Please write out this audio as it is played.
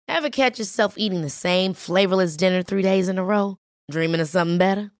Ever catch yourself eating the same flavorless dinner 3 days in a row? Dreaming of something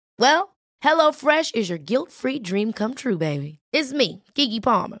better? Well, HelloFresh is your guilt-free dream come true, baby. It's me, Keke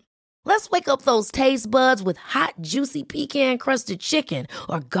Palmer. Let's wake up those taste buds with hot, juicy pecan-crusted chicken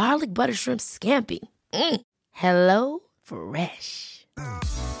or garlic butter shrimp scampi. Hello Fresh.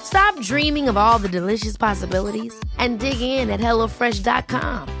 Stop dreaming of all the delicious possibilities and dig in at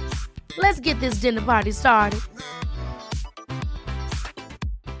HelloFresh.com. Let's get this dinner party started.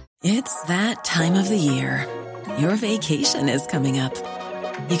 It's that time of the year. Your vacation is coming up.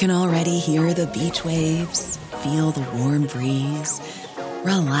 You can already hear the beach waves, feel the warm breeze,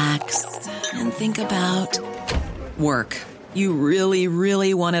 relax, and think about work. You really,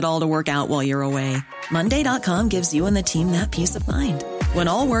 really want it all to work out while you're away. Monday.com gives you and the team that peace of mind. When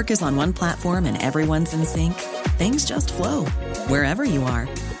all work is on one platform and everyone's in sync, things just flow. Wherever you are,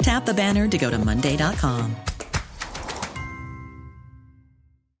 tap the banner to go to Monday.com.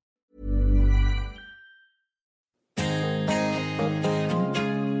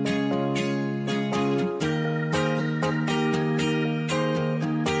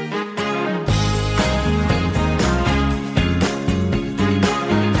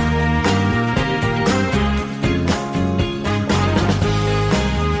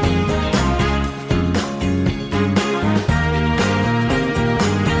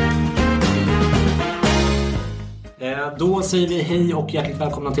 Då säger vi hej och hjärtligt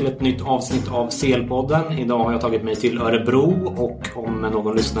välkomna till ett nytt avsnitt av CL-podden. Idag har jag tagit mig till Örebro och om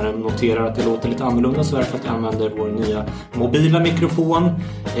någon lyssnare noterar att det låter lite annorlunda så är det för att jag använder vår nya mobila mikrofon.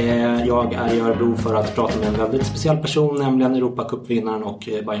 Jag är i Örebro för att prata med en väldigt speciell person, nämligen Europacupvinnaren och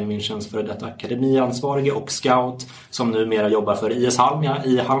Bayern Münchens före detta akademiansvarige och scout som numera jobbar för IS Halmia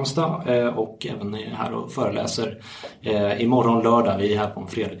i Halmstad och även är här och föreläser imorgon lördag. Vi är här på en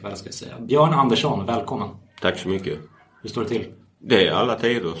fredagkväll ska jag säga. Björn Andersson, välkommen. Tack så mycket. Hur står det till? Det är alla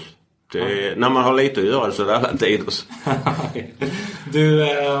tiders. När man har lite att göra så är det alla tiders. Du,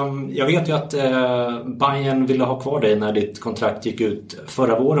 jag vet ju att Bayern ville ha kvar dig när ditt kontrakt gick ut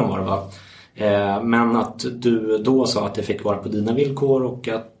förra våren var det va? Men att du då sa att det fick vara på dina villkor och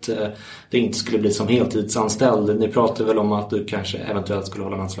att det inte skulle bli som heltidsanställd. Ni pratade väl om att du kanske eventuellt skulle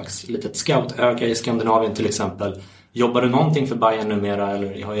hålla någon slags litet scoutöga i Skandinavien till exempel. Jobbar du någonting för Bayern numera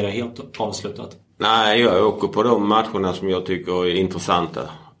eller har det helt avslutat? Nej, jag åker på de matcherna som jag tycker är intressanta.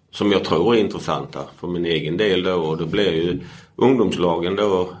 Som jag tror är intressanta för min egen del då. Och det blir ju ungdomslagen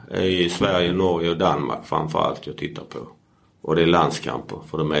då i Sverige, Norge och Danmark framförallt jag tittar på. Och det är landskamper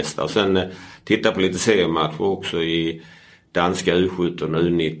för det mesta. Och sen tittar på lite seriematcher också i danska U17 och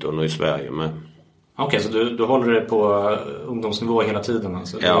U19 och i Sverige med. Okej, så du håller det på ungdomsnivå hela tiden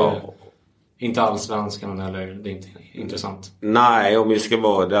alltså? Ja. Inte alls svenskan eller det är inte intressant? Nej, om vi ska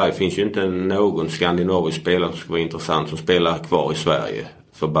vara där finns ju inte någon skandinavisk spelare som ska vara intressant som spelar kvar i Sverige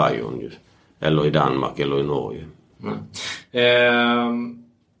för Bayern ju. Eller i Danmark eller i Norge.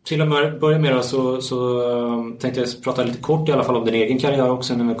 Till att börja med då så tänkte jag prata lite kort i alla fall om din egen karriär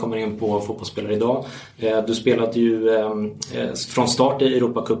också när vi kommer in på fotbollsspelare idag. Du spelade ju från start i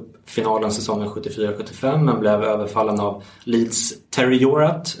Europacup-finalen säsongen 74-75 men blev överfallen av Leeds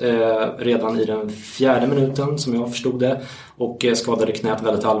Terriorat redan i den 4:e minuten som jag förstod det och skadade knät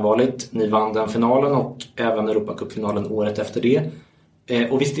väldigt allvarligt. Ni vann den finalen och även Europacup-finalen året efter det.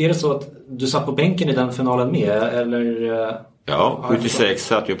 Och visst är det så att du satt på bänken i den finalen med eller... Ja, 76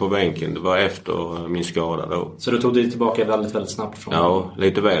 satt jag på bänken. Det var efter min skada då. Så du tog dig tillbaka väldigt, väldigt snabbt? Från ja,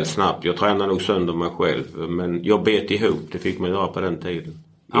 lite väl snabbt. Jag tränade nog sönder mig själv. Men jag bet ihop. Det fick man göra på den tiden.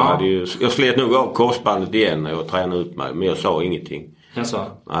 Jag slet nog av korsbandet igen när jag tränade ut mig. Men jag sa ingenting.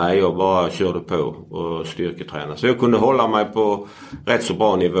 Nej, jag bara körde på och styrketränade. Så jag kunde hålla mig på rätt så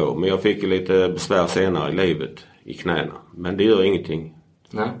bra nivå. Men jag fick lite besvär senare i livet i knäna. Men det gör ingenting.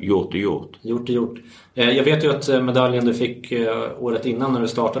 Nej. Gjort är gjort. Gjort är gjort. Jag vet ju att medaljen du fick året innan när du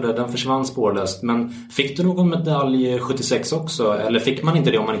startade, den försvann spårlöst. Men fick du någon medalj 76 också? Eller fick man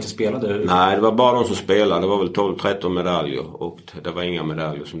inte det om man inte spelade? Nej, det var bara de som spelade. Det var väl 12-13 medaljer. Och det var inga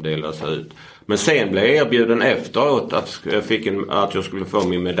medaljer som delades ut. Men sen blev jag erbjuden efteråt att jag skulle få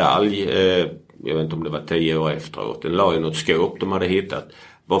min medalj. Jag vet inte om det var 10 år efteråt. Den la i något skåp de hade hittat.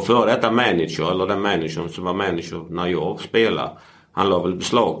 Var för detta manager, eller den managern som var manager när jag spelade. Han la väl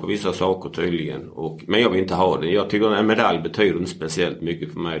beslag på vissa saker tydligen. Men jag vill inte ha det. Jag tycker att en medalj betyder inte speciellt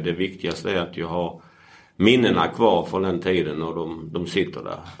mycket för mig. Det viktigaste är att jag har minnena kvar från den tiden och de sitter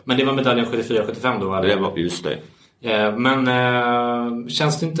där. Men det var medaljen 74-75 då? Eller? Det var just det. Men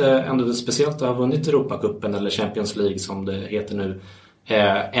känns det inte ändå speciellt att ha vunnit Europacupen eller Champions League som det heter nu?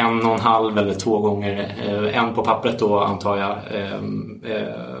 1,5 eller 2 gånger. En på pappret då antar jag.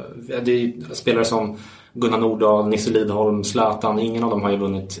 Det är spelare som Gunnar Nordahl, Nisse Lidholm, Zlatan, ingen av dem har ju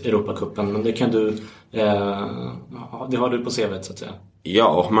vunnit Europacupen, men det kan du det har du på CV:t så att säga.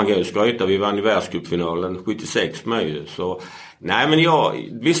 Ja, man kan ju skryta. Vi vann i världscupfinalen 76 med ju. Så, nej men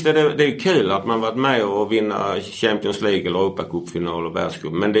visst är det är kul att man varit med och vinna Champions League eller Europacupfinal och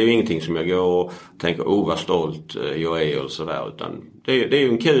världscup. Men det är ju ingenting som jag går och tänker, vad stolt jag är och sådär. Utan det är ju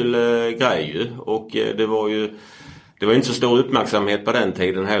en kul grej ju. Och det var inte så stor uppmärksamhet på den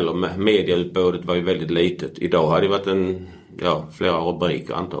tiden heller. Mediautbudet var ju väldigt litet. Idag hade det varit flera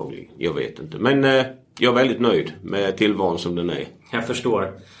rubriker antagligen. Jag vet inte. Men jag är väldigt nöjd med tillvaron som den är. Jag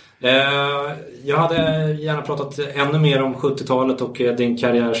förstår. Jag hade gärna pratat ännu mer om 70-talet och din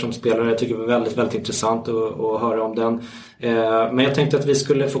karriär som spelare. Jag tycker det var väldigt, väldigt intressant att höra om den. Men jag tänkte att vi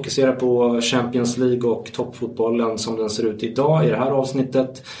skulle fokusera på Champions League och toppfotbollen som den ser ut idag i det här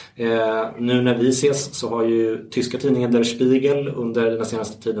avsnittet. Nu när vi ses så har ju tyska tidningen Der Spiegel under den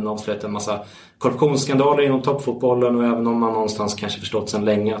senaste tiden avslöjat en massa korruptionsskandaler inom toppfotbollen, och även om man någonstans kanske förstått sedan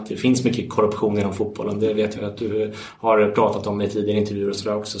länge att det finns mycket korruption inom fotbollen, det vet jag att du har pratat om i tidigare intervjuer och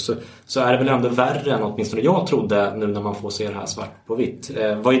sådär också, så är det väl ändå värre än åtminstone jag trodde nu när man får se det här svart på vitt.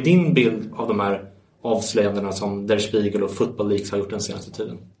 Vad är din bild av de här avslöjandena som Der Spiegel och Football Leagues har gjort den senaste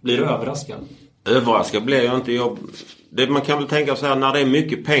tiden? Blir du överraskad? Överraskad blir jag inte. Man kan väl tänka så här, när det är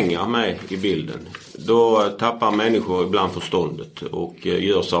mycket pengar med i bilden, då tappar människor ibland förståndet och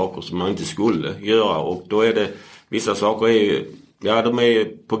gör saker som man inte skulle göra. Och då är det, vissa saker de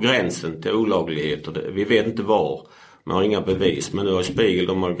är på gränsen till olagligheter. Vi vet inte var. Man har inga bevis. Men nu har Spiegel,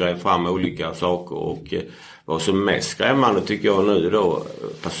 de har grävt fram olika saker. Och vad som mest skrämmande tycker jag nu då,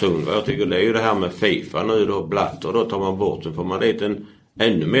 personligen, jag tycker det är ju det här med FIFA nu då, Blatter, då tar man bort, så får man dit en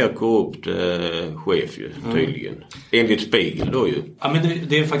ännu mer korrupt chef ju, tydligen. Enligt Spiegel då ju. Ja, men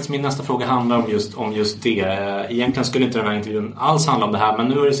det är faktiskt min nästa fråga handlar om just det. Egentligen skulle inte den här intervjun alls handla om det här, men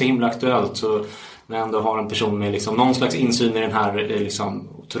nu är det så himla aktuellt, så när jag ändå har en person med liksom någon slags insyn i den här liksom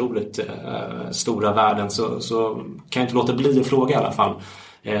otroligt stora världen, så kan jag inte låta bli att fråga i alla fall.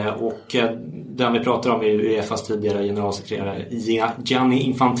 Och den vi pratar om är UEFAs tidigare generalsekreterare Gianni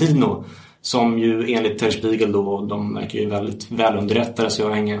Infantino, som ju enligt Der Spiegel då, de verkar ju väldigt välunderrättade, så jag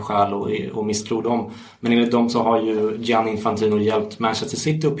har ingen skäl att misstro dem. Men enligt dem så har ju Gianni Infantino hjälpt Manchester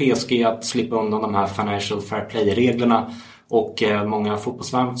City och PSG att slippa undan de här Financial Fair Play-reglerna. Och många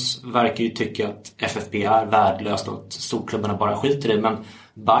fotbollsfans verkar ju tycka att FFP är värdelöst och att storklubbarna bara skiter i. Men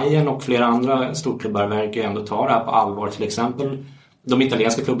Bayern och flera andra storklubbar verkar ju ändå ta det här på allvar. Till exempel de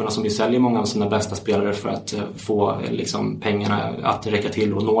italienska klubbarna som ju säljer många av sina bästa spelare för att få liksom pengarna att räcka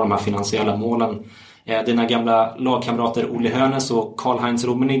till och nå de här finansiella målen. Dina gamla lagkamrater Uli Hoeneß och Karl-Heinz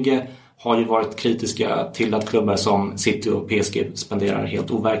Rummenigge har ju varit kritiska till att klubbar som City och PSG spenderar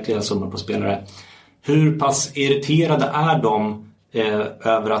helt overkliga summor på spelare. Hur pass irriterade är de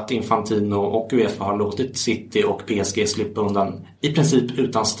över att Infantino och UEFA har låtit City och PSG slippa undan i princip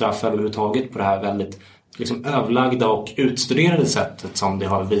utan straff överhuvudtaget på det här väldigt liksom överlagda och utstuderade sättet som det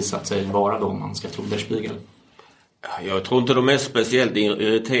har visat sig vara då, om man ska tro Der Spiegel? Jag tror inte de är speciellt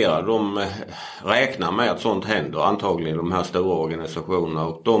irriterade. De räknar med att sånt händer, antagligen de här stora organisationerna,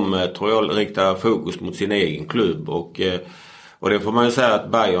 och de tror jag riktar fokus mot sin egen klubb. Och det får man ju säga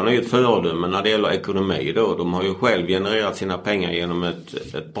att Bayern är ett föredöme när det gäller ekonomi då. De har ju själv genererat sina pengar genom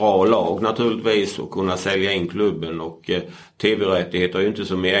ett bra lag naturligtvis, och kunna sälja in klubben, och tv-rättigheter är ju inte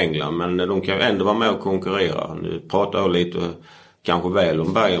som i England, men de kan ju ändå vara med och konkurrera. Nu pratar jag lite kanske väl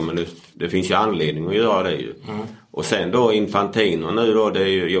om Bayern, men det finns ju anledning att göra det ju. Och sen då Infantino nu då, det är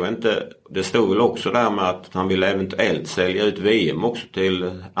ju, jag vet inte, det stod väl också där med att han vill eventuellt sälja ut VM också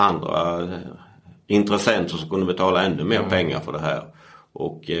till andra intressenter som kunde betala ännu mer pengar för det här.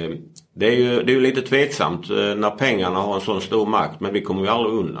 Och det är ju lite tveksamt när pengarna har en sån stor makt, men vi kommer ju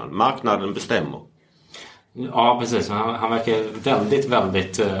aldrig undan. Marknaden bestämmer. Ja, precis. Han verkar väldigt,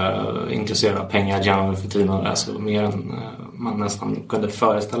 väldigt intresserad av pengar, Gianni Infantino, alltså mer än man nästan kunde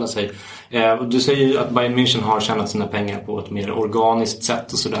föreställa sig. Du säger ju att Bayern München har tjänat sina pengar på ett mer organiskt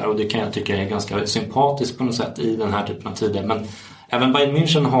sätt och sådär, och det kan jag tycka är ganska sympatiskt på något sätt i den här typen av tider. Men även Bayern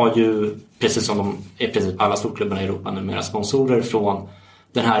München har ju, precis som de i princip alla storklubbarna i Europa numera, sponsorer från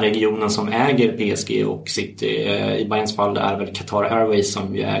den här regionen som äger PSG och City. I Bayerns fall är väl Qatar Airways,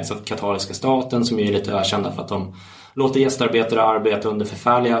 som ju ägs av katariska staten, som är lite ökända för att de låter gästarbetare arbeta under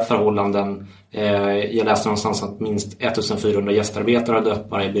förfärliga förhållanden. Jag läste någonstans att minst 1400 gästarbetare har dött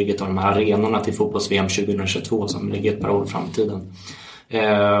bara i bygget av de här arenorna till fotbolls-VM 2022 som ligger ett par år fram i tiden.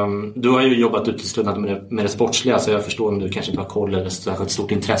 Du har ju jobbat uteslutande med det sportsliga, så jag förstår om du kanske inte har koll eller särskilt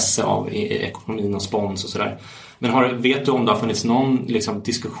stort intresse av ekonomin och spons och sådär. Men vet du om det har funnits någon liksom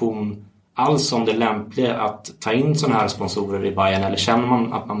diskussion alls om det är lämpligt att ta in sådana här sponsorer i Bayern, eller känner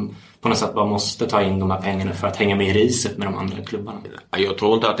man att man på något sätt bara måste ta in de här pengarna för att hänga med i riset med de andra klubbarna? Jag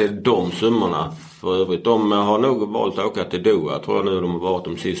tror inte att det är de summorna. För övrigt, de har nog valt att åka till Doha, tror jag nu de har varit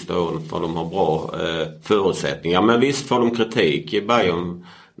de sista åren, för de har bra förutsättningar. Men visst får de kritik i Bayern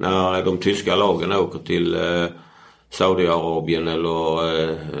när de tyska lagen åker till Saudiarabien eller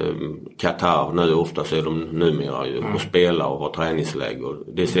Qatar. Nu oftast är de numera ju och spelar och har träningsläger.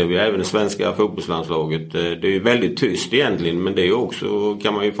 Det ser vi även i svenska fotbollslandslaget. Det är ju väldigt tyst egentligen, men det är ju också,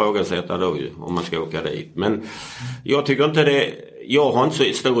 kan man ju ifrågasätta då ju, om man ska åka dit. Men jag tycker inte det. Jag har inte så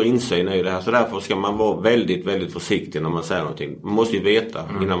stor insyn i det här, så därför ska man vara väldigt, väldigt försiktig när man säger någonting. Man måste ju veta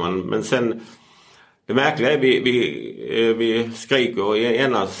innan man. Men sen, det märkliga är vi skriker i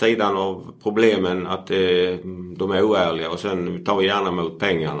ena sidan av problemen att de är oärliga, och sen tar vi gärna mot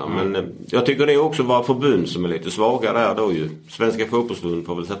pengarna. Men jag tycker det är också våra förbund som är lite svaga där då ju. Svenska fotbollsförbund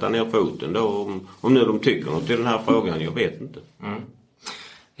får väl sätta ner foten då, om nu de tycker något i den här frågan, jag vet inte.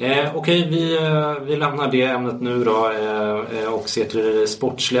 Okej, vi lämnar det ämnet nu då och ser till det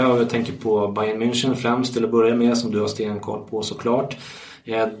sportsliga, och jag tänker på Bayern München främst till att börja med, som du har stenkoll på såklart.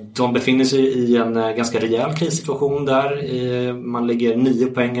 De befinner sig i en ganska rejäl krissituation där. Man ligger 9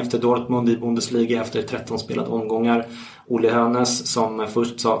 poäng efter Dortmund i Bundesliga efter 13 spelade omgångar. Olle Hönes, som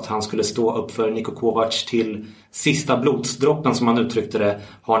först sa att han skulle stå upp för Niko Kovac till sista blodsdroppen, som han uttryckte det,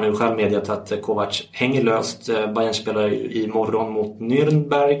 har nu själv meddelat att Kovac hänger löst. Bayern spelar imorgon mot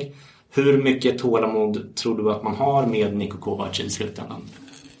Nürnberg. Hur mycket tålamod tror du att man har med Niko Kovac i slutändan?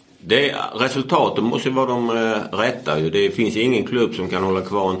 Resultaten måste ju vara de rätta ju. Det finns ingen klubb som kan hålla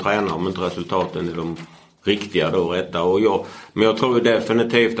kvar en tränare om inte resultaten är de riktiga då rätta. Men jag tror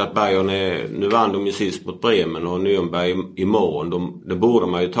definitivt att Bayern nu vann de ju sist mot Bremen och Nürnberg imorgon. Det borde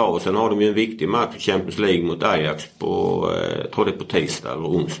man ju ta. Och sen har de ju en viktig match i Champions League mot Ajax på, jag tror det är på tisdag eller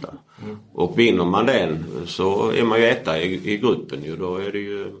onsdag. Och vinner man den så är man ju etta i gruppen ju. Då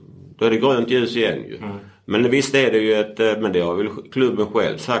är det grönt ljus igen ju. Men visst är det ju men det har väl klubben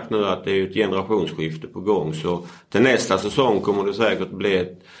själv sagt nu, att det är ett generationsskifte på gång. Så till nästa säsong kommer det säkert bli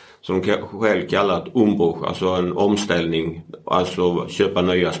ett, som de själv kallar ett umbruch, alltså en omställning. Alltså köpa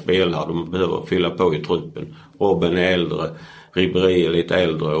nya spelare, de behöver fylla på i truppen. Robben är äldre, Ribéry är lite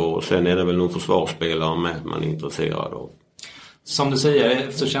äldre, och sen är det väl någon försvarsspelare med man är intresserad av. Som du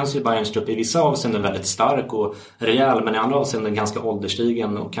säger, så känns ju Bayerns trupp i vissa avseenden väldigt stark och rejäl, men i andra avseenden ganska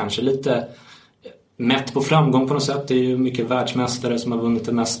ålderstigen och kanske lite mätt på framgång på något sätt. Det är ju mycket världsmästare som har vunnit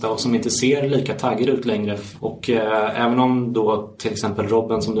det mesta och som inte ser lika taggade ut längre. Och även om då till exempel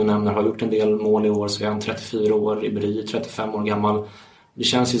Robben, som du nämner, har gjort en del mål i år, så är han 34 år, Ribéry 35 år gammal. Det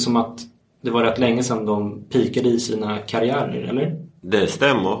känns ju som att det var rätt länge sedan de pikade i sina karriärer, eller? Det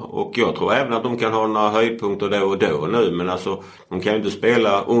stämmer, och jag tror även att de kan ha några höjdpunkter då och då nu, men alltså de kan ju inte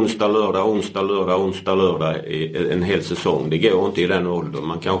spela onsdag, lördag i en hel säsong. Det går inte i den åldern.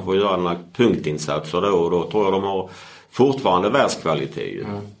 Man kan få göra några punktinsatser då, och då tror jag de har fortfarande världskvalitet.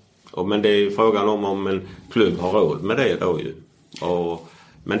 Men det är ju frågan om en klubb har råd med det då ju.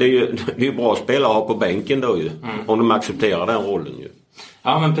 Men det är ju bra spelare att ha på bänken då ju, om de accepterar den rollen ju.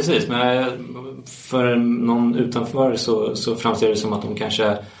 Ja, men precis. Men för någon utanför så framstår det som att de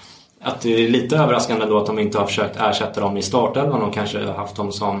kanske, att det är lite överraskande då att de inte har försökt ersätta dem i startelvan. De kanske har haft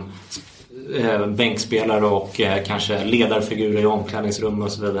dem som bänkspelare och kanske ledarfigurer i omklädningsrum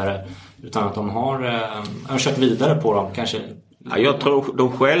och så vidare, utan att de har kört vidare på dem kanske. Ja, jag tror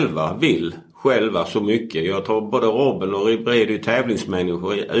de själva så mycket. Jag tror både Robben och Ribéry är ju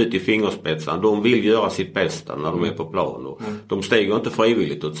tävlingsmänniskor ut i fingerspetsen. De vill göra sitt bästa när de är på plan. Och de stiger inte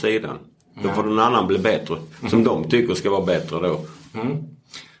frivilligt åt sidan. Då får någon annan bli bättre, som de tycker ska vara bättre då.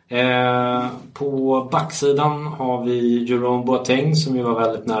 På backsidan har vi Jerome Boateng, som ju var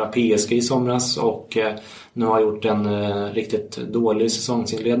väldigt nära PSG i somras och nu har gjort en riktigt dålig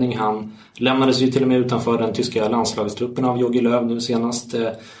säsongsinledning. Han lämnades ju till och med utanför den tyska landslagstruppen av Jogi Löw nu senast.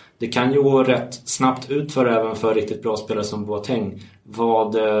 Det kan ju gå rätt snabbt ut för även för riktigt bra spelare som Boateng.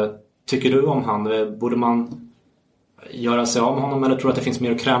 Vad tycker du om han? Borde man göra sig av med honom, eller tror att det finns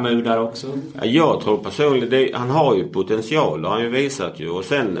mer att kräma ur där också? Jag tror personligen, han har ju potential, det har han ju visat ju. Och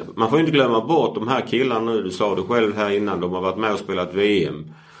sen, man får inte glömma bort de här killarna nu, du sa det själv här innan, de har varit med och spelat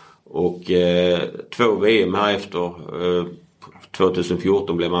VM. Och 2 VM här efter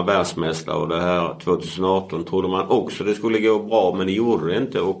 2014 blev man världsmästare, och det här 2018 trodde man också det skulle gå bra, men det gjorde det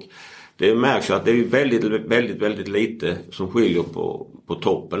inte. Och det märks att det är väldigt, väldigt, väldigt lite som skiljer på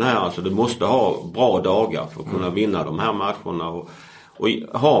toppen här. Alltså det måste ha bra dagar för att kunna vinna de här matcherna. Och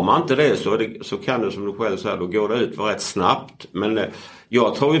har man inte det så kan det, som du själv säger, då går det ut för rätt snabbt. Men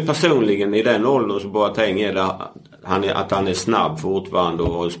jag tror ju personligen i den åldern som Boateng är där, att han är snabb fortfarande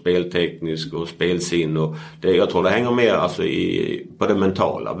och spelteknisk och spelsinn. Och jag tror det hänger mer alltså på den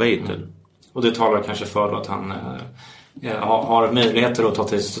mentala biten. Och det talar kanske för att han har möjligheter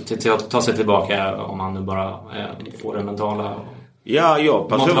att ta sig tillbaka om han nu bara får den mentala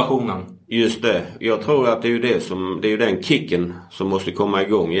motivationen. Just det. Jag tror att det är ju den kicken som måste komma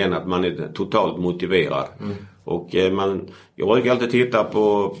igång igen, att man är totalt motiverad. Och jag brukar alltid titta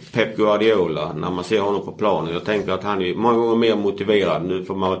på Pep Guardiola när man ser honom på planen. Jag tänker att han är många gånger mer motiverad, nu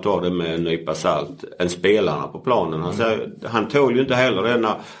får man ta det med en nypa salt, än spelarna på planen. Han tål ju inte heller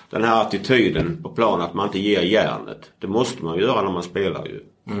den här attityden på planen att man inte ger järnet. Det måste man göra när man spelar ju.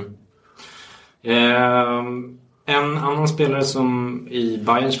 En annan spelare som i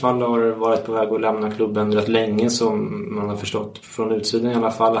Bayerns fall har varit på väg att lämna klubben rätt länge, som man har förstått från utsidan i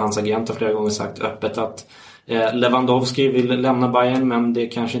alla fall. Hans agent har flera gånger sagt öppet att Lewandowski vill lämna Bayern, men det är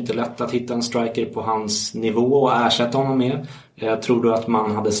kanske inte lätt att hitta en striker på hans nivå och ersätta honom med. Tror du att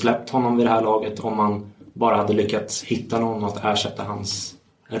man hade släppt honom vid det här laget om man bara hade lyckats hitta någon att ersätta hans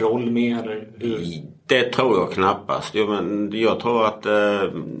roll med? Eller hur? Det tror jag knappast. Jag tror att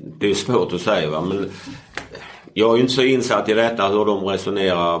det är svårt att säga, va? Men jag är ju inte så insatt i detta hur de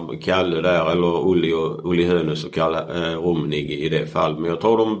resonerar, Kalle där eller Uli Hoeneß och Kalle Rummenigge i det fall. Men jag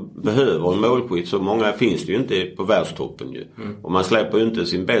tror de behöver en målskytt. Så många finns det ju inte på världstoppen ju. Och man släpper ju inte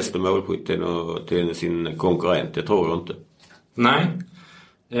sin bästa målskytt till sin konkurrent. Det tror jag inte. Nej.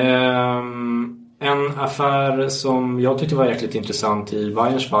 En affär som jag tyckte var jäkligt intressant i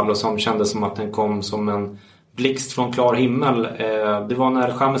Bayerns fall och som kändes som att den kom som en blixt från klar himmel. Det var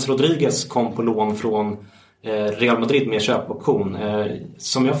när James Rodriguez kom på lån från Real Madrid med köpoption.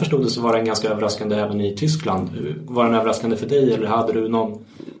 Som jag förstod det så var den ganska överraskande även i Tyskland. Var den överraskande för dig, eller hade du någon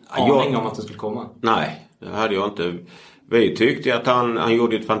aning om att det skulle komma? Nej, det hade jag inte. Vi tyckte att han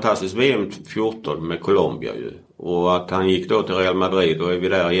gjorde ett fantastiskt VM 14 med Colombia ju. Och att han gick då till Real Madrid, och är vi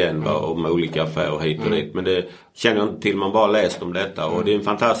där igen om olika affärer hit och dit. Men det känner jag inte till, man bara läst om detta. Och det är en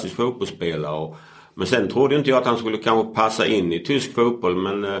fantastisk fotbollsspelare. Men sen trodde inte jag att han skulle kanske passa in i tysk fotboll,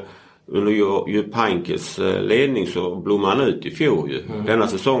 men under Jupp Heynckes ledning så blommade han ut i fjol ju. Denna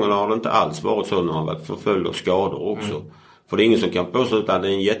säsongen har det inte alls varit så när han varit förföljd av skador också. För det är ingen som kan påstå att han är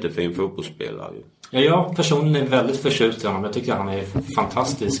en jättefin fotbollsspelare ju. Ja, jag personligen är väldigt förtjust i honom. Jag tycker att han är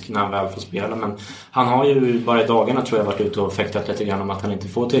fantastisk när han väl får spela. Men han har ju bara i dagarna, tror jag, varit ute och fäktat lite grann om att han inte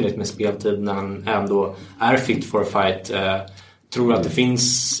får tillräckligt med speltid när han ändå är fit for a fight. Tror du att det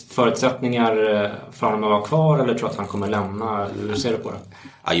finns förutsättningar för honom att vara kvar, eller tror att han kommer lämna? Hur ser du på det?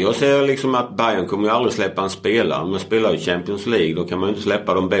 Ja, jag ser liksom att Bayern kommer ju aldrig släppa en spelare. Man spelar i Champions League, då kan man ju inte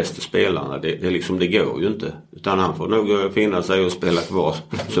släppa de bästa spelarna. Det går ju inte. Utan han får nog finna sig och spela kvar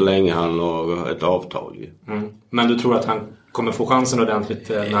så länge han har ett avtal ju. Men du tror att han kommer få chansen ordentligt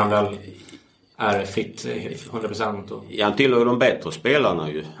när han väl är fit 100%? Ja, han tillhör de bättre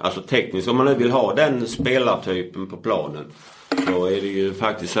spelarna ju. Alltså tekniskt, om man nu vill ha den spelartypen på planen, så är det ju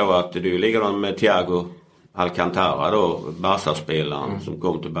faktiskt så att det ligger med Thiago Alcantara då, Barca-spelaren som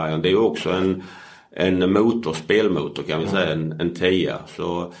kom till Bayern. Det är ju också en spelmotor kan vi säga, en 10.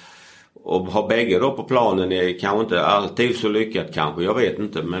 Så och ha bägge då på planen är kanske inte alltid så lyckat kanske, jag vet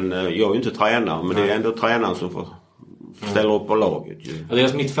inte, men jag är ju inte tränare, men det är ändå tränaren som får ställa upp på laget ju. Ja,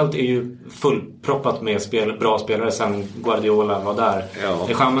 deras mittfält är ju fullproppat med bra spelare sen Guardiola var där. Ja.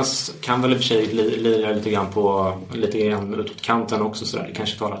 James kan väl i och för sig lira lite grann utåt kanten också, så där. Det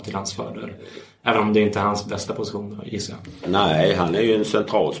kanske talar till hans fördel. Även om det inte är hans bästa position, gissar jag. Nej, han är ju en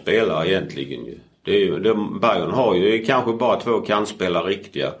central spelare egentligen ju. Bayern har ju kanske bara 2 kantspelare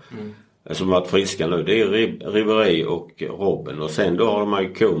riktiga som varit friska nu. Det är Ribéry och Robben, och sen då har de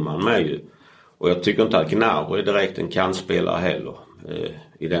ju Koeman med ju. Och jag tycker inte att Gnabry är direkt en kantspelare heller.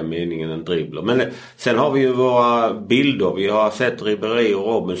 I den meningen en dribbler. Men sen har vi ju våra bilder. Vi har sett Ribéry och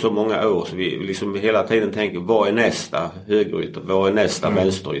Robben så många år, så vi liksom hela tiden tänker, vad är nästa högerytter? Vad är nästa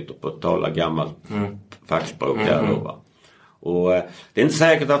vänsterytter, på att tala gammalt fackspråk här då, va? Och det är inte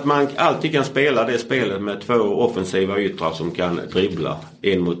säkert att man alltid kan spela det spelet med 2 offensiva yttrar som kan dribbla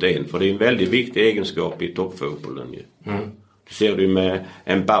en mot en. För det är en väldigt viktig egenskap i toppfotbollen ju. Du ser du med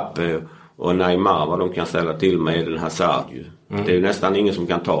Mbappé och Neymar, vad de kan ställa till med den Hazard ju. Det är ju nästan ingen som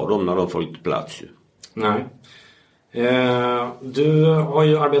kan ta dem när de får lite plats ju. Nej. Du har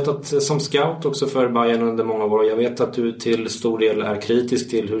ju arbetat som scout också för Bayern under många år. Jag vet att du till stor del är kritisk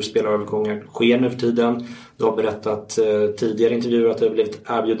till hur spelarövergångar sker nu för tiden. Du har berättat tidigare intervjuer att du har blivit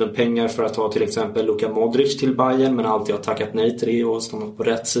erbjuden pengar för att ta till exempel Luka Modric till Bayern, men alltid har tackat nej till det och stannat på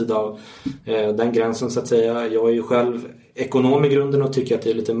rätt sida av den gränsen så att säga. Jag är ju själv ekonom i grunden och tycker att det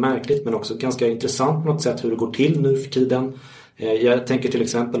är lite märkligt, men också ganska intressant på något sätt hur det går till nu för tiden. Jag tänker till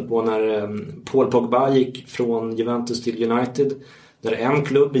exempel på när Paul Pogba gick från Juventus till United. Där en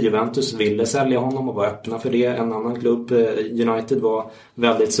klubb i Juventus ville sälja honom och var öppna för det. En annan klubb, United, var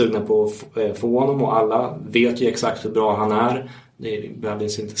väldigt sugna på att få honom. Och alla vet ju exakt hur bra han är. Det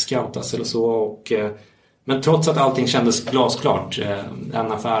behövdes inte scoutas eller så. Men trots att allting kändes glasklart.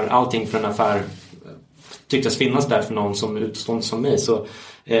 Allting för en affär tycktes finnas där för någon som utstånd som mig. Så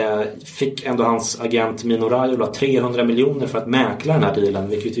fick ändå hans agent Mino Raiola 300 miljoner för att mäkla den här dealen.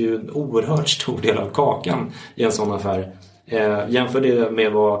 Vilket är ju en oerhört stor del av kakan i en sån affär. Jämför det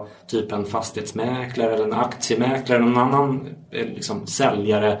med vad typ en fastighetsmäklare eller en aktiemäklare eller någon annan liksom,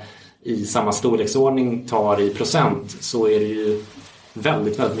 säljare i samma storleksordning tar i procent, så är det ju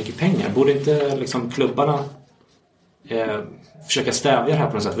väldigt, väldigt mycket pengar. Borde inte liksom, klubbarna försöka stävja det här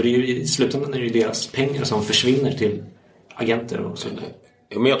på något sätt? För det är ju, i slutändan är det ju deras pengar som försvinner till agenter och så vidare.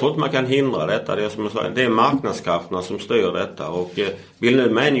 Men jag tror inte man kan hindra detta. Det är, som jag sa, det är marknadskrafterna som styr detta. Och vill nu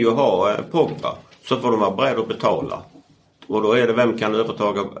Man ju ha Pogba, så får de vara beredda att betala. Och då är det, vem kan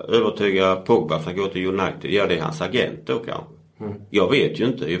övertyga Pogba för att gå till United? Ja, det är hans agent då kanske. Jag vet ju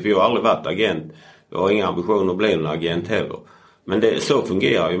inte, för jag har aldrig varit agent. Jag har inga ambitioner att bli en agent heller. Men så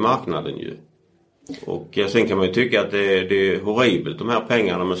fungerar ju marknaden ju. Och sen kan man ju tycka att det är horribelt de här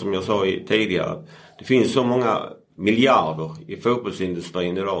pengarna. Men som jag sa tidigare, det finns så många miljarder i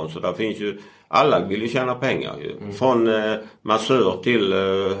fotbollsindustrin idag. Så där finns ju, alla vill ju tjäna pengar ju. Från massör till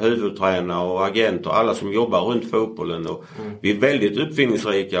huvudtränare och agenter. Alla som jobbar runt fotbollen. Och vi är väldigt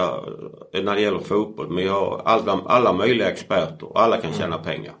uppfinningsrika när det gäller fotboll. Men vi har alla möjliga experter. Och alla kan tjäna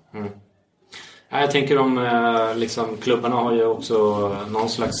pengar. Jag tänker om liksom, klubbarna har ju också någon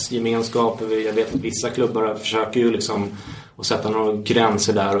slags gemenskap. Jag vet att vissa klubbar försöker ju liksom att sätta några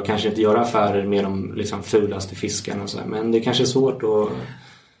gränser där och kanske inte göra affärer med de liksom, fulaste fiskarna och så. Men det kanske är svårt att...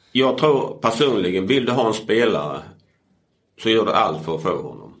 Jag tror personligen, vill du ha en spelare så gör du allt för att få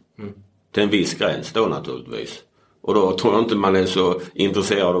honom. Till en viss gräns då naturligtvis. Och då tror jag inte man är så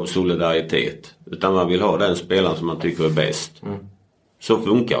intresserad av solidaritet. Utan man vill ha den spelaren som man tycker är bäst. Så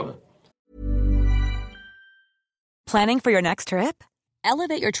funkar det. Planning for your next trip?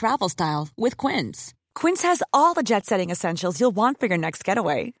 Elevate your travel style with Quince. Quince has all the jet-setting essentials you'll want for your next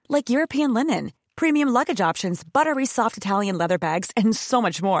getaway, like European linen, premium luggage options, buttery soft Italian leather bags, and so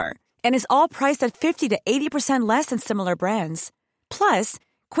much more. And is all priced at 50 to 80% less than similar brands. Plus,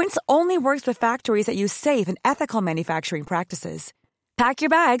 Quince only works with factories that use safe and ethical manufacturing practices. Pack your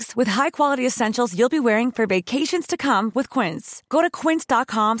bags with high-quality essentials you'll be wearing for vacations to come with Quince. Go to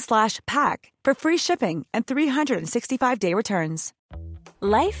quince.com/pack for free shipping and 365-day returns.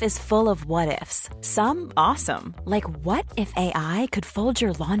 Life is full of what-ifs. Some awesome, like what if AI could fold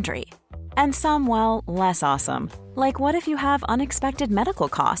your laundry? And some, well, less awesome, like what if you have unexpected medical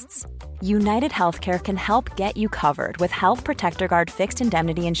costs? United Healthcare can help get you covered with Health Protector Guard fixed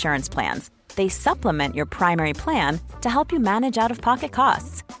indemnity insurance plans. They supplement your primary plan to help you manage out-of-pocket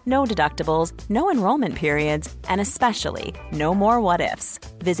costs. No deductibles, no enrollment periods, and especially no more what-ifs.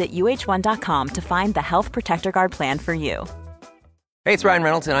 Visit UH1.com to find the Health Protector Guard plan for you. Hey, it's Ryan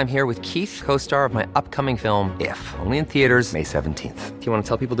Reynolds, and I'm here with Keith, co-star of my upcoming film, If, only in theaters May 17th. Do you want to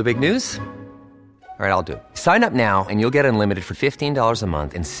tell people the big news? All right, I'll do it. Sign up now and you'll get unlimited for $15 a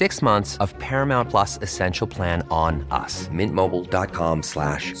month and 6 months of Paramount Plus Essential Plan on us.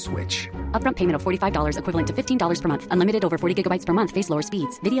 MintMobile.com/switch. Upfront payment of $45 equivalent to $15 per month. Unlimited over 40 gigabytes per month. Face lower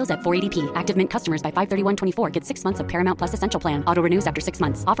speeds. Videos at 480p. Active Mint customers by 531.24 get 6 months of Paramount Plus Essential Plan. Auto renews after 6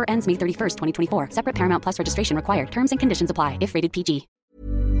 months. Offer ends May 31st, 2024. Separate Paramount Plus registration required. Terms and conditions apply if rated PG.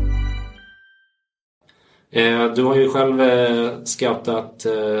 Du har ju själv scoutat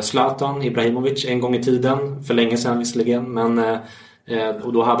Zlatan Ibrahimovic en gång i tiden, för länge sedan visserligen, men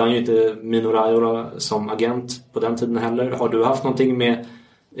och då hade han ju inte Mino Raiola som agent på den tiden heller. Har du haft någonting med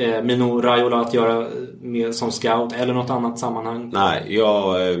Mino Raiola att göra med som scout eller något annat sammanhang? Nej,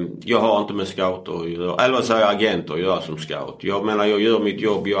 jag har inte med scouter att göra, eller så är agenter att göra som scout. Jag menar, jag gör mitt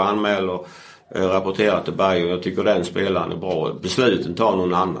jobb, jag anmäler, rapporterar till Berg och jag tycker den spelaren är bra. Besluten tar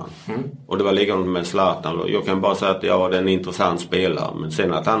någon annan. Och det var likadant med Zlatan. Jag kan bara säga att jag var en intressant spelare, men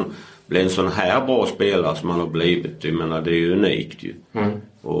sen att han blev en sån här bra spelare som han har blivit, jag menar, det är ju unikt ju.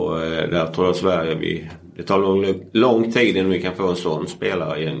 Och där tror jag Sverige, det tar lång tid innan vi kan få en sån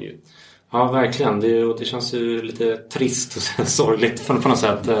spelare igen ju. Ja, verkligen. Det känns ju lite trist och sorgligt på något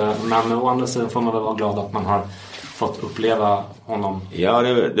sätt. Men å andra sidan får man väl vara glad att man har fått uppleva honom. Ja,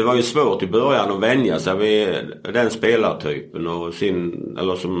 det var ju svårt i början att vänja sig vid den spelartypen och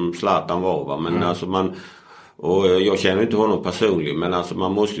eller som Zlatan var, va? Men alltså och jag känner inte honom personligen, men alltså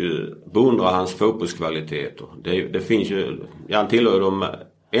man måste ju beundra hans fotbollskvaliteter. Det finns ju, han tillhör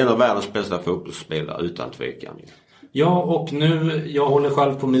en av världens bästa fotbollsspelare utan tvekan. Ja, och nu, jag håller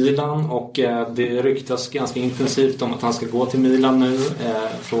själv på Milan och det ryktas ganska intensivt om att han ska gå till Milan nu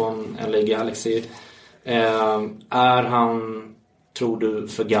från LA Galaxy. Är han, tror du,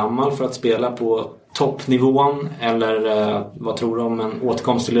 för gammal för att spela på toppnivån? Eller vad tror du om en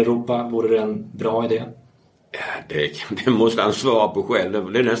återkomst till Europa? Vore det en bra idé? Det måste han svara på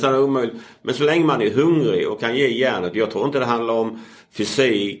själv. Det är nästan omöjligt. Men så länge man är hungrig och kan ge järnet. Jag tror inte det handlar om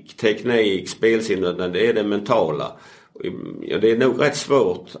fysik, teknik, spelsinne. Det är det mentala. Det är nog rätt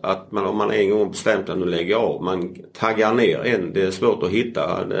svårt att om man en gång bestämt att nu lägger av. Man taggar ner det är svårt att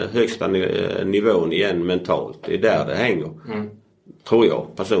hitta den högsta nivån igen mentalt. Det är där det hänger. Tror jag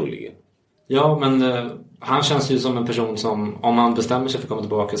personligen. Ja, men han känns ju som en person som, om han bestämmer sig för att komma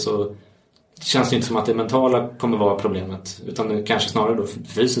tillbaka, så känns det inte som att det mentala kommer vara problemet, utan det kanske snarare då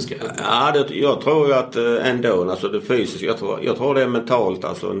fysiska. Ja, jag tror ju att ändå, alltså det fysiska, jag tror det är mentalt,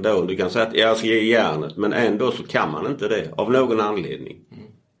 alltså ändå. Du kan säga att jag ska ge järnet, men ändå så kan man inte det av någon anledning.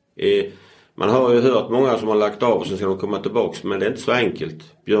 Man har ju hört många som har lagt av och sen ska de komma tillbaka, men det är inte så enkelt.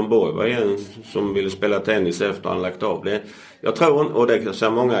 Björn Borg var en som ville spela tennis efter han lagt av. Jag tror, och det kan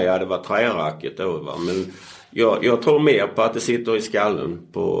säga många, det var träracket då, va? Men jag tror mer på att det sitter i skallen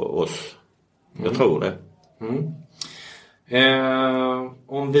på oss. Jag tror det.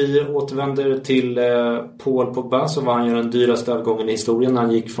 Om vi återvänder till Paul Pogba, så var han ju den dyraste övergången i historien när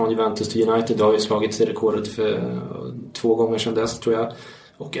han gick från Juventus till United. Det har ju slagit sig rekordet för 2 gånger sedan dess, tror jag.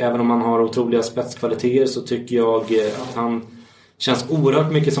 Och även om han har otroliga spetskvaliteter så tycker jag att han känns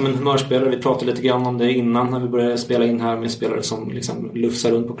oerhört mycket som en humörspelare. Vi pratade lite grann om det innan när vi började spela in här, med spelare som liksom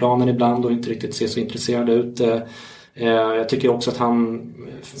lufsar runt på planen ibland och inte riktigt ser så intresserade ut. Jag tycker också att han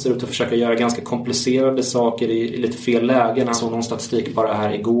ser ut att försöka göra ganska komplicerade saker i lite fel lägen. Han såg någon statistik bara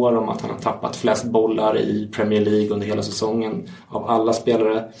här igår om att han har tappat flest bollar i Premier League under hela säsongen av alla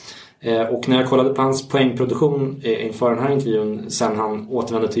spelare. Och när jag kollade på hans poängproduktion inför den här intervjun sen han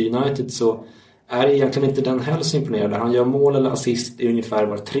återvände till United, så är egentligen inte den heller så imponerande. Han gör mål eller assist i ungefär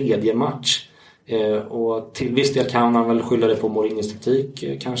var 3:e match. Och till viss del kan han väl skylla det på Mourinhos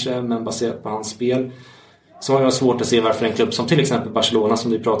taktik kanske, men baserat på hans spel så har jag svårt att se varför en klubb som till exempel Barcelona,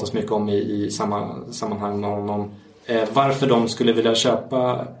 som det pratas mycket om i samma sammanhang med honom, varför de skulle vilja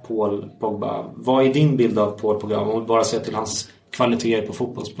köpa Paul Pogba. Vad är din bild av Paul Pogba om vi bara ser till hans kvaliteter på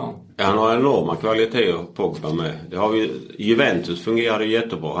fotbollsplan? Han har enorma kvaliteter, Pogba med. Det har vi, Juventus fungerade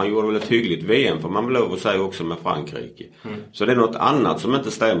jättebra. Han gjorde väl ett hyggligt VM, för man vill lov att säga, också med Frankrike. Så det är något annat som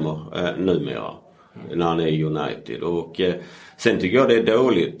inte stämmer numera när han är i United. Och sen tycker jag det är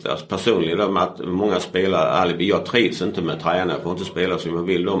dåligt, alltså personligen, att många spelare, jag trivs inte med tränare, får inte spela som jag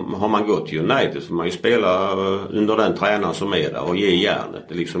vill. Har man gått till United får man ju spela under den tränaren som är där och ge järnet.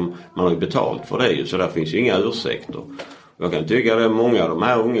 Det liksom, man har ju betalt för det, så där finns ju inga ursäkter. Jag kan tycka det är många av de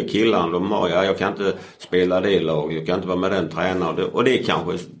här unga killarna, de har, jag kan inte spela det lag, jag kan inte vara med den tränaren. Och det är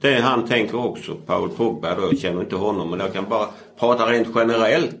kanske det han tänker också, Paul Pogba då, jag känner inte honom, men jag kan bara prata rent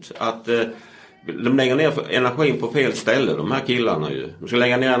generellt att de lägger ner energin på fel ställe, de här killarna ju. De ska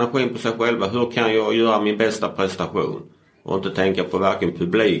lägga ner energin på sig själva. Hur kan jag göra min bästa prestation? Och inte tänka på varken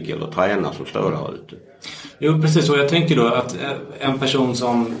publik eller tränare som står där ute. Jo, precis. Och jag tänker då att en person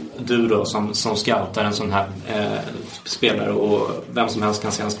som du då, som scoutar en sån här spelare, och vem som helst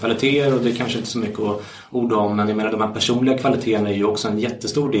kan se hans kvaliteter, och det är kanske inte så mycket att orda om, men jag menar, de här personliga kvaliteterna är ju också en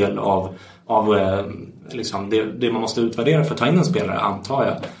jättestor del av liksom det man måste utvärdera för att ta in en spelare, antar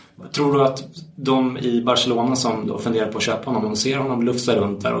jag. Tror du att de i Barcelona som då funderar på att köpa honom, de ser honom lufsa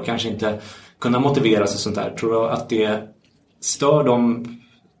runt där och kanske inte kunna motivera sig och sånt där, tror du att det stör dem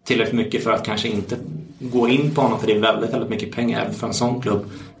tillräckligt mycket för att kanske inte gå in på honom, för det är väldigt, väldigt mycket pengar även för en sån klubb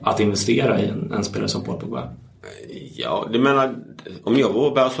att investera i en spelare som Paul Pogba? Ja, det menar, om jag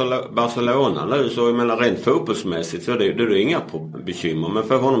var Barcelona nu, så jag menar rent fotbollsmässigt så det är inga bekymmer, men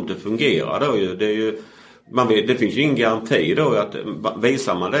för honom att fungera då, det är ju det finns ju ingen garanti då att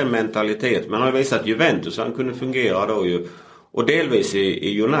visar man den mentalitet. Man har visat att Juventus han kunde fungera då ju, och delvis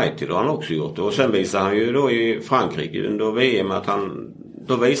i United har han också gjort det. Och sen visar han ju då i Frankrike under VM att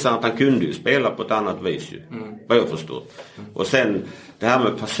då visar han att han kunde ju spela på ett annat vis ju, vad jag förstår. Och sen det här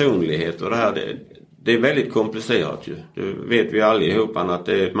med personlighet och det här, det är väldigt komplicerat ju. Det vet vi allihopa att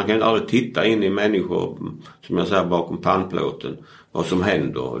man kan aldrig titta in i människor, som jag säger, bakom pannplåten, vad som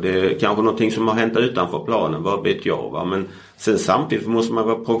händer. Det är kanske någonting som har hänt utanför planen, vad vet jag, va? Men sen samtidigt måste man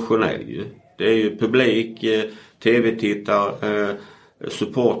vara professionell ju. Det är ju publik, tv-tittare,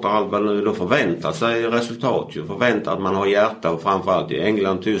 supportar, allt vad nu, de förväntar sig resultat ju. Förväntar att man har hjärta, och framförallt i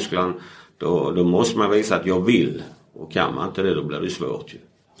England, Tyskland, då måste man visa att jag vill. Och kan man inte det, då blir det svårt ju.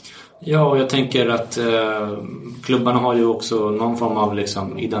 Ja, och jag tänker att klubbarna har ju också någon form av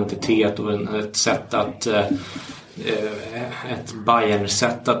liksom identitet och ett sätt att ett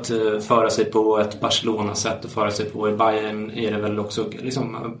Bayern-sätt att föra sig på, ett Barcelona-sätt att föra sig på. I Bayern är det väl också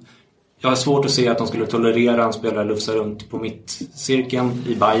liksom, jag har svårt att se att de skulle tolerera en spelare lufsa runt på mittcirkeln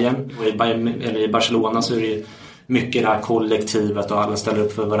i Bayern. Och i Barcelona så är det ju mycket det här kollektivet och alla ställer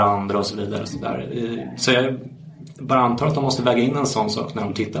upp för varandra och så vidare. Så jag bara antar att de måste väga in en sån sak när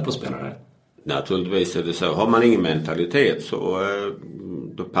de tittar på spelare. Naturligtvis är det så. Har man ingen mentalitet så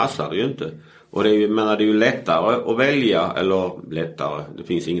då passar det ju inte. Och det är ju lättare att välja, eller lättare, det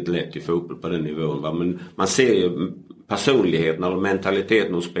finns inget lätt i fotboll på den nivån. Va? Men man ser ju personligheten och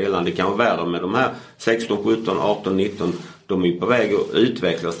mentaliteten hos spelarna. Det kan vara värre med de här 16, 17, 18, 19. De är på väg att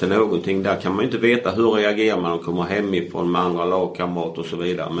utvecklas till någonting. Där kan man ju inte veta hur reagerar man. De kommer hemifrån med andra lagkamrater och så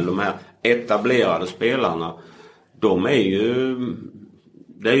vidare. Men de här etablerade spelarna, de är ju...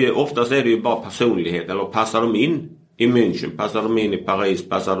 oftast är det ju bara personlighet. Eller passar de in i München, passar de in i Paris,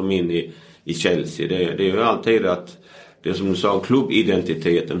 passar de in i Chelsea. Det är ju alltid att det är som du sa,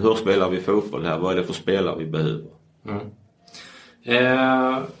 klubbidentiteten. Hur spelar vi fotboll här? Vad är det för spelare vi behöver?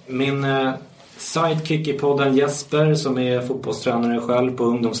 Min sidekick i podden Jesper, som är fotbollstränare själv på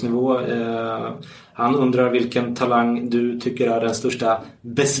ungdomsnivå, han undrar vilken talang du tycker är den största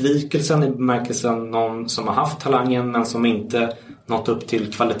besvikelsen, i bemärkelsen någon som har haft talangen men som inte nått upp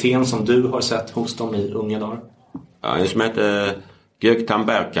till kvaliteten som du har sett hos dem i unga dagar. Ja, en som heter Gökhan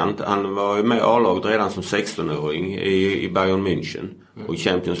Bergkant, han var ju med i A-laget redan som 16-åring i Bayern München och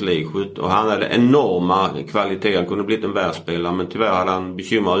Champions League. Och han hade enorma kvaliteter, han kunde blivit en världsspelare, men tyvärr hade han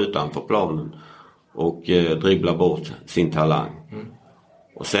bekymmer utanför planen och dribbla bort sin talang.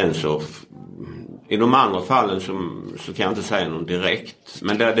 Och sen så i de andra fallen så kan jag inte säga någon direkt,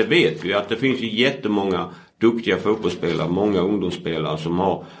 men det vet vi att det finns ju jättemånga duktiga fotbollsspelare, många ungdomsspelare som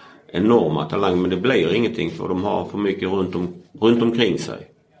har enorma talanger, men det blir ingenting för de har för mycket runt omkring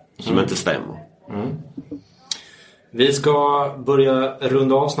sig som inte stämmer. Vi ska börja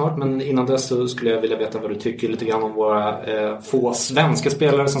runda av snart, men innan dess så skulle jag vilja veta vad du tycker lite grann om våra få svenska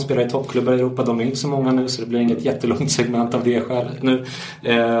spelare som spelar i toppklubbar i Europa. De är inte så många nu, så det blir inget jättelångt segment av det själv nu.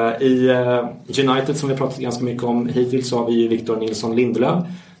 I United, som vi har pratat ganska mycket om hittills, så har vi ju Victor Nilsson Lindelöf,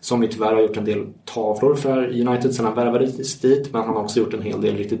 som ju tyvärr har gjort en del tavlor för United sedan han värvades dit, men han har också gjort en hel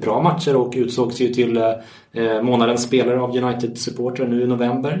del riktigt bra matcher och utsågs ju till månadens spelare av United-supportrar nu i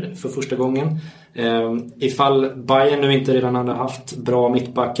november för första gången. Ifall Bayern nu inte redan hade haft bra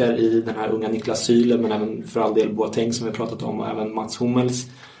mittbackar i den här unga Niklas Süle, men även för all del Boateng som vi pratat om, och även Mats Hummels,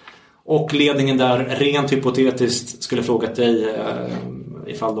 och ledningen där rent hypotetiskt skulle frågat dig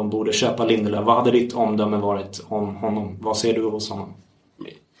ifall de borde köpa Lindelöf, vad hade ditt omdöme varit om honom? Vad ser du hos honom?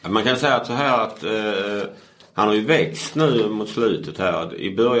 Man kan säga att så här att han har ju växt nu mot slutet här.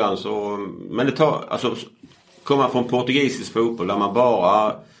 I början så, men det tar, alltså komma från portugisisk fotboll där man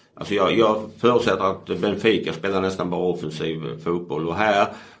bara, alltså jag förutsätter att Benfica spelar nästan bara offensiv fotboll, och här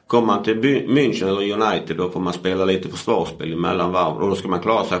kommer man till München eller United, då får man spela lite försvarsspel emellan varv, och då ska man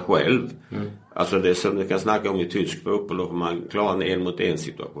klara sig själv. Alltså det som du kan snacka om i tysk fotboll, då får man klara en mot en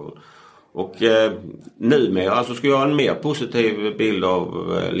situation. Och numera alltså skulle jag ha en mer positiv bild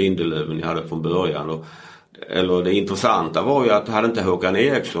av Lindelöf än jag hade från början. Eller det intressanta var ju att hade inte Håkan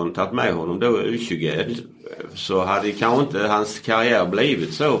Eriksson tagit med honom då U21, så hade kanske inte hans karriär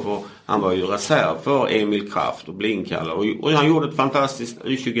blivit så, för han var ju reserv för Emil Kraft och Blinkalla, och han gjorde ett fantastiskt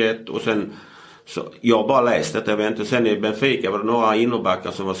U21, och sen så jag bara läste det, jag vet inte, sen i Benfica var det några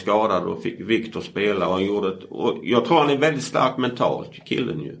innerbackar som var skadade och fick Victor spela, och han gjorde och jag tror han är väldigt stark mentalt,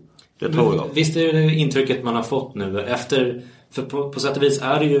 killen ju. Det tror jag. Visst är det intrycket man har fått nu efter, för på sätt och vis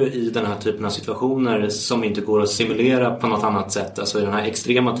är det ju i den här typen av situationer som inte går att simulera på något annat sätt, alltså i den här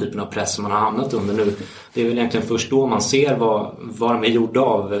extrema typen av press som man har hamnat under nu. Det är väl egentligen först då man ser vad de är gjorda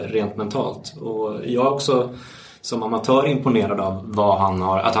av rent mentalt. Och jag är också som amatör imponerad av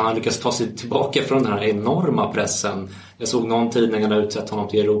att han har lyckats ta sig tillbaka från den här enorma pressen. Jag såg någon tidning hade utsett honom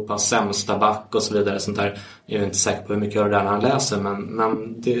till Europas sämsta back och så vidare. Sånt där. Jag är inte säker på hur mycket av det där när han läser,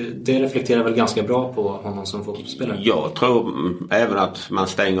 men det reflekterar väl ganska bra på honom som fotbollsspelare. Jag tror även att man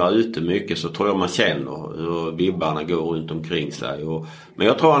stänger ute mycket, så tror jag man känner hur vibbarna går runt omkring sig. Men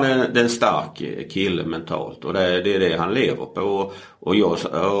jag tror han är en stark kille mentalt, och det är det han lever på. Och jag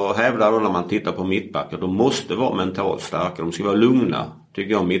hävdar då, när man tittar på mittbackar, de måste vara mentalt starka. De ska vara lugna,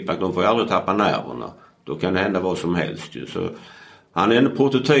 tycker jag, mittback. De får ju aldrig tappa nerverna. Då kan det hända vad som helst ju. Så han är en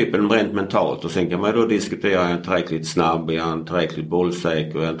prototypen rent mentalt, och sen kan man då diskutera, är han tillräckligt snabb, är han tillräckligt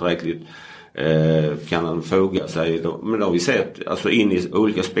bollsäker, är han tillräckligt kan han foga sig. Men då har vi sett alltså in i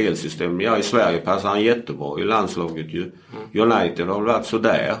olika spelsystem. Ja, i Sverige passar han jättebra, i landslaget ju. United har varit så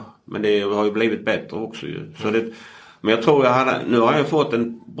där, men det har ju blivit bättre också ju. Så Men jag tror nu har jag fått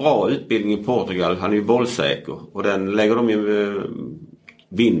en bra utbildning i Portugal. Han är ju bollsäker. Och den lägger de ju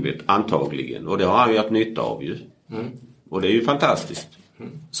vind vid antagligen. Och det har han ju haft nytta av ju. Och det är ju fantastiskt.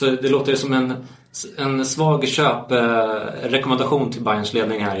 Så det låter som en svag rekommendation till Bayerns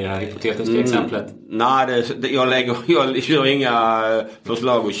ledning här i det här hypotetiska exemplet. Nej, jag kör inga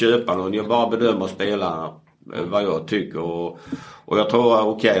förslag att köpa någon. Jag bara bedömer spelarna vad jag tycker. Och jag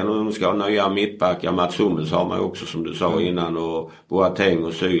tror nu ska jag nöja mittbackar. Mats Hummels har man också som du sa innan. Och Boateng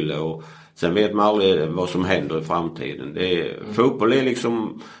och Syle. Och sen vet man aldrig vad som händer i framtiden. Fotboll är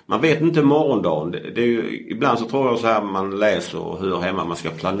liksom, man vet inte morgondagen. Det är ju, ibland så tror jag så här man läser hur hemma man ska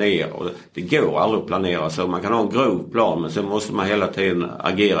planera. Och det går aldrig att planera så. Man kan ha en grov plan men sen måste man hela tiden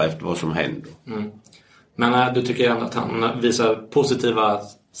agera efter vad som händer. Men du tycker ändå att han visar positiva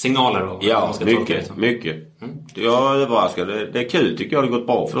signaler då? Ja, mycket. Jag är överraskad. Det är kul, tycker jag det har gått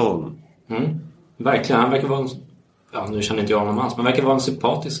bra för honom. Verkligen, han verkar vara nu känner inte jag honom alls, men verkar vara en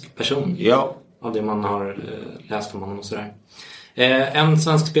sympatisk person. Ja. Av det man har läst om honom och sådär. En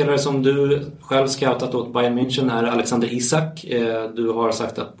svensk spelare som du själv scoutat åt Bayern München är Alexander Isak. Du har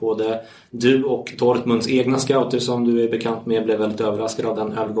sagt att både du och Dortmunds egna scouter som du är bekant med blev väldigt överraskade av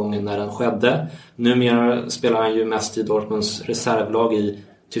den övergången när den skedde. Numera spelar han ju mest i Dortmunds reservlag i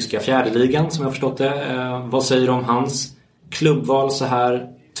tyska fjärdeligan som jag förstått det. Vad säger du om hans klubbval så här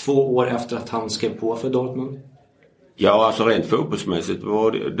 2 år efter att han skrev på för Dortmund? Ja, alltså rent fotbollsmässigt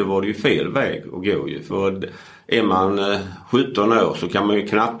var det ju fel väg att gå ju. För är man 17 år så kan man ju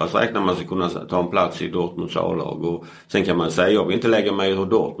knappast räkna med att man ska kunna ta en plats i Dortmunds A-lag. Och sen kan man säga, jag vill inte lägga mig hur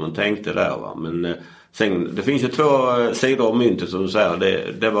Dortmund tänkte där va. Men sen, det finns ju 2 sidor av myntet som du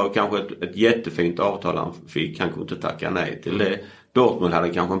säger. Det var kanske ett jättefint avtal han fick. Han kunde inte tacka nej till det. Dortmund hade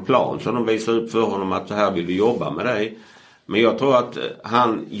kanske en plan så de visade upp för honom att så här vill vi jobba med dig. Men jag tror att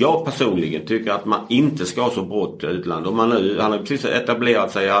jag personligen tycker att man inte ska ha så brått till utland. Om han har precis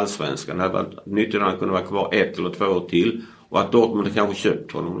etablerat sig i Allsvenskan. Det hade varit nyttigt att han kunde vara kvar 1 eller 2 år till. Och att Dortmund kanske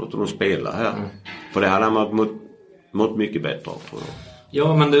köpt honom och låter dem spela här. För det hade han mått mycket bättre av, tror jag.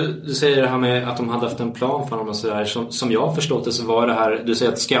 Ja, men du säger det här med att de hade haft en plan för honom och sådär. Som jag har förstått det så var det här, du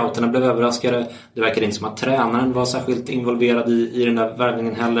säger att scouterna blev överraskade. Det verkar inte som att tränaren var särskilt involverad i den där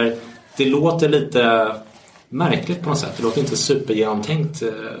värvningen heller. Det låter lite märkligt på något sätt. Det låter inte supergenomtänkt.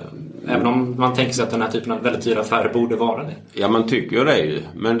 Även om man tänker sig att den här typen av väldigt dyra affärer borde vara det. Ja, man tycker ju det ju.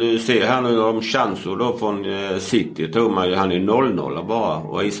 Men du ser här nu om Chanso då från City. Tror man ju, han är 0-0 bara.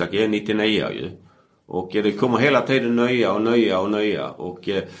 Och Isak är 99 ju. Och det kommer hela tiden nya. Och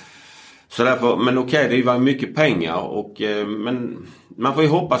så därför, men okej, det var mycket pengar. Och, men man får ju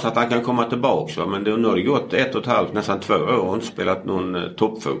hoppas att han kan komma tillbaka. Men nu har det gått 1,5, nästan 2 år och inte spelat någon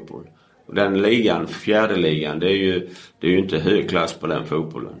toppfotboll. Den ligan, fjärde ligan, det är ju inte hög klass på den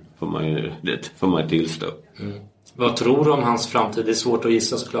fotbollen. Får man tillstå. Vad tror du om hans framtid? Det är svårt att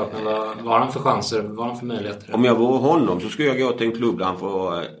gissa såklart, men vad har han för chanser? Vad har han för möjligheter? Om jag var honom så skulle jag gå till en klubb där han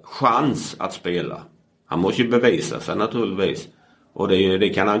får chans att spela. Han måste ju bevisa sig naturligtvis. Och det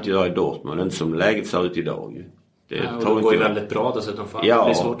kan han inte göra i Dortmund, inte som läget ser ut idag ju. Det går ju väldigt bra dessutom för det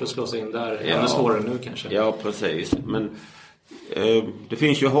är svårt att slå sig in där. Ännu svårare nu kanske. Ja, precis. Men det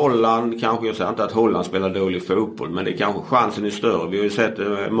finns ju Holland, kanske jag säger inte att Holland spelar dålig fotboll, men det kanske chansen är större. Vi har ju sett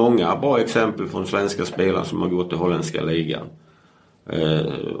många bra exempel från svenska spelare som har gått till holländska ligan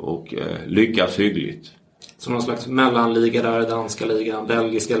och lyckas hyggligt. Som någon slags mellanliga där, danska ligan,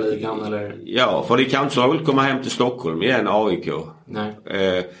 belgiska ligan eller? Ja, för det kan inte så roligt komma hem till Stockholm igen, AIK. Nej.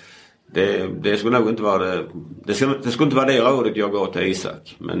 Det skulle nog inte vara det skulle inte vara det rådet jag går till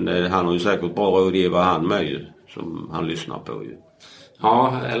Isak. Men han har ju säkert bra rådgivare han med ju, som han lyssnar på ju.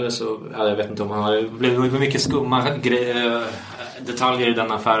 Ja, eller så, jag vet inte om han har blivit mycket skumma detaljer i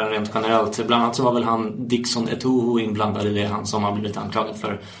den affären rent generellt. Bland annat så var väl han Dixon Eto'o inblandad i det, han som har blivit anklagad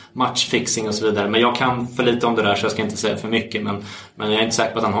för matchfixing och så vidare. Men jag kan för lite om det där så jag ska inte säga för mycket. Men jag är inte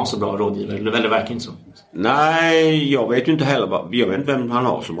säker på att han har så bra rådgivare. Eller verkar inte så. Nej, jag vet ju inte heller. Jag vet inte vem han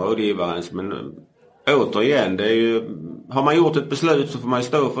har som rådgivare ens. Men återigen, det är ju, har man gjort ett beslut så får man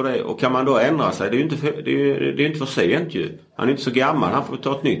stå för det. Och kan man då ändra sig, det är ju inte för sent ju. Han är inte så gammal, han får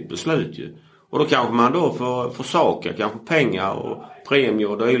ta ett nytt beslut ju. Och då kanske man då får saker, kanske pengar och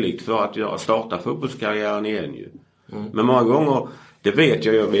premier och dylikt för att starta fotbollskarriären igen ju. Men många gånger, det vet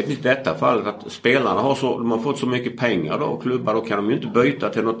jag vet inte i detta fallet, att spelarna de har fått så mycket pengar då, och klubbar, då kan de ju inte byta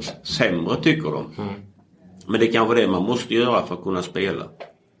till något sämre, tycker de. Men det är kanske det man måste göra för att kunna spela.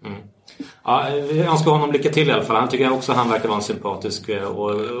 Ja, jag önskar honom lycka till i alla fall. Han tycker också att han verkar vara en sympatisk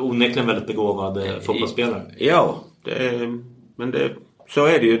och onekligen väldigt begåvad fotbollsspelare. Ja, så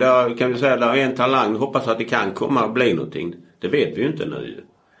är det ju. Där kan vi säga, där är en talang. Hoppas att det kan komma och bli någonting. Det vet vi ju inte nu.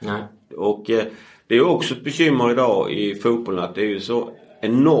 Nej. Och det är också ett bekymmer idag i fotbollen att det är ju så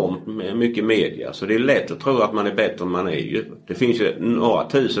enormt mycket media. Så det är lätt att tro att man är bättre än man är ju. Det finns ju några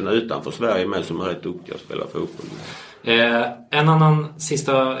tusen utanför Sverige med som är rätt duktiga att spela fotboll. En annan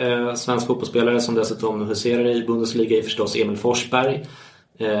sista svensk fotbollsspelare som dessutom huserar i Bundesliga är förstås Emil Forsberg.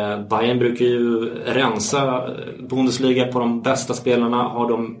 Bayern brukar ju rensa Bundesliga på de bästa spelarna. Har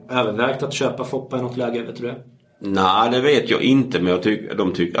de övervägt att köpa Foppa i något läge, vet du det? Nej, det vet jag inte, men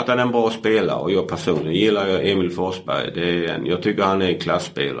de tycker att han är en bra spelare och jag personligen gillar Emil Forsberg. Jag tycker han är en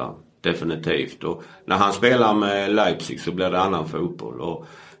klassspelare, definitivt. Och när han spelar med Leipzig så blir det annan fotboll.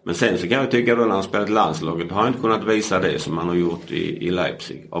 Men sen så kan jag tycka då när han spelat landslaget har han inte kunnat visa det som han har gjort i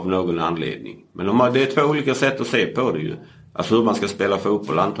Leipzig av någon anledning. Men det är två olika sätt att se på det ju. Alltså hur man ska spela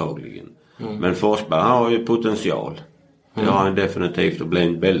fotboll antagligen. Men Forsberg har ju potential. Det har han definitivt att bli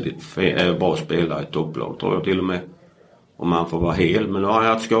en väldigt bra spelare i topplag, tror jag till och med. Om han får vara hel. Men nu har han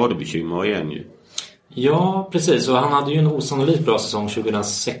haft skadebekymmer igen ju. Ja, precis. Och han hade ju en osannolikt bra säsong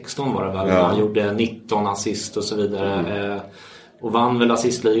 2016 var det väl. Ja. Han gjorde 19 assist och så vidare. Och vann väl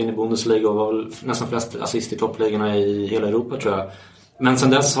assistligan i Bundesliga och var väl nästan flest assist i toppligorna i hela Europa, tror jag. Men sen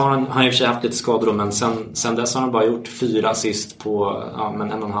dess har han i och för sig haft lite skador, men sen dess har han bara gjort 4 assist på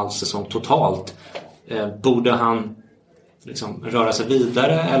 1,5 säsong totalt. Borde han liksom röra sig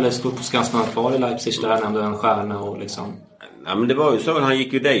vidare eller ska han stanna kvar i Leipzig där han ändå är en stjärna och liksom... Ja, men det var ju så att han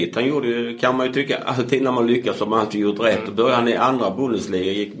gick ju dit. Han gjorde ju, kan man ju tycka, alltid när man lyckas har man alltid gjort rätt. Då började han i andra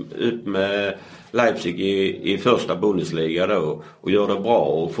Bundesliga, gick ut med Leipzig i första Bundesliga då och gör det bra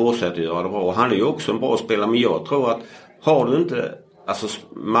och fortsätter göra det bra. Och han är ju också en bra spelare, men jag tror att har du inte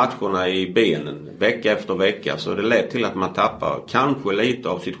matcherna i benen vecka efter vecka så är det lätt till att man tappar kanske lite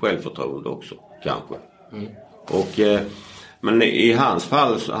av sitt självförtroende också, kanske. Men i hans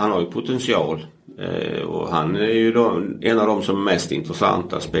fall så han har ju potential och han är ju då en av de som är mest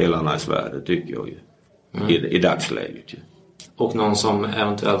intressanta spelarna i Sverige, tycker jag ju i dagsläget ju. Och någon som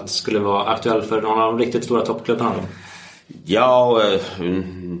eventuellt skulle vara aktuell för någon av de riktigt stora toppklubbarna då? Ja,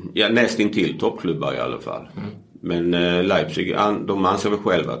 nästintill toppklubbar i alla fall. Men Leipzig, de anser väl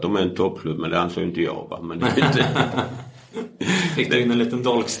själva att de är en toppklubb, men det anser inte jag, va? Men det är inte... Fick du in en liten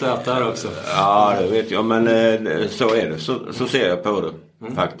dolkstöt där också? Ja, det vet jag, men så är det. Så ser jag på det,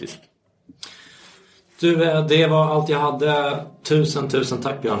 faktiskt. Du, det var allt jag hade. Tusen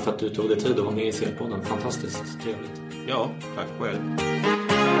tack, Björn, för att du tog dig tid att vara med i CL-podden. Fantastiskt trevligt. Ja, tack själv.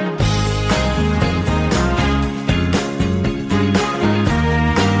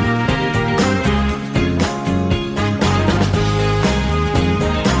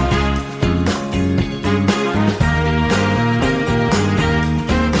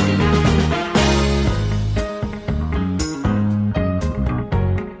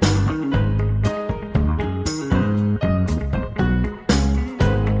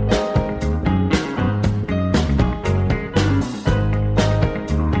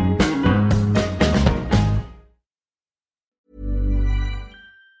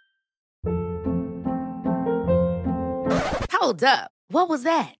 Hold up. What was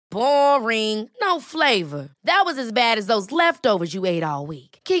that? Boring. No flavor. That was as bad as those leftovers you ate all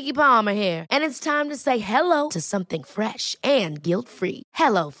week. Keke Palmer here, and it's time to say hello to something fresh and guilt-free.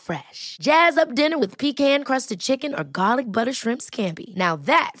 Hello Fresh. Jazz up dinner with pecan-crusted chicken or garlic butter shrimp scampi. Now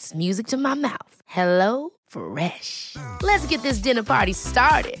that's music to my mouth. Hello Fresh. Let's get this dinner party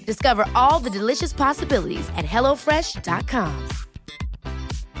started. Discover all the delicious possibilities at hellofresh.com.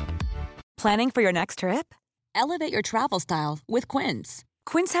 Planning for your next trip? Elevate your travel style with Quince.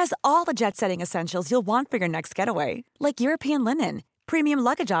 Quince has all the jet-setting essentials you'll want for your next getaway, like European linen, premium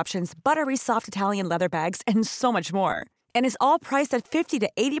luggage options, buttery soft Italian leather bags, and so much more. And is all priced at 50 to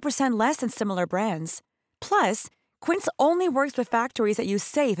 80% less than similar brands. Plus, Quince only works with factories that use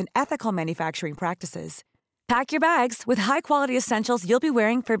safe and ethical manufacturing practices. Pack your bags with high-quality essentials you'll be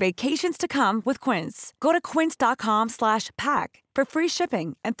wearing for vacations to come with Quince. Go to quince.com/pack for free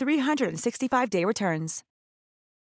shipping and 365-day returns.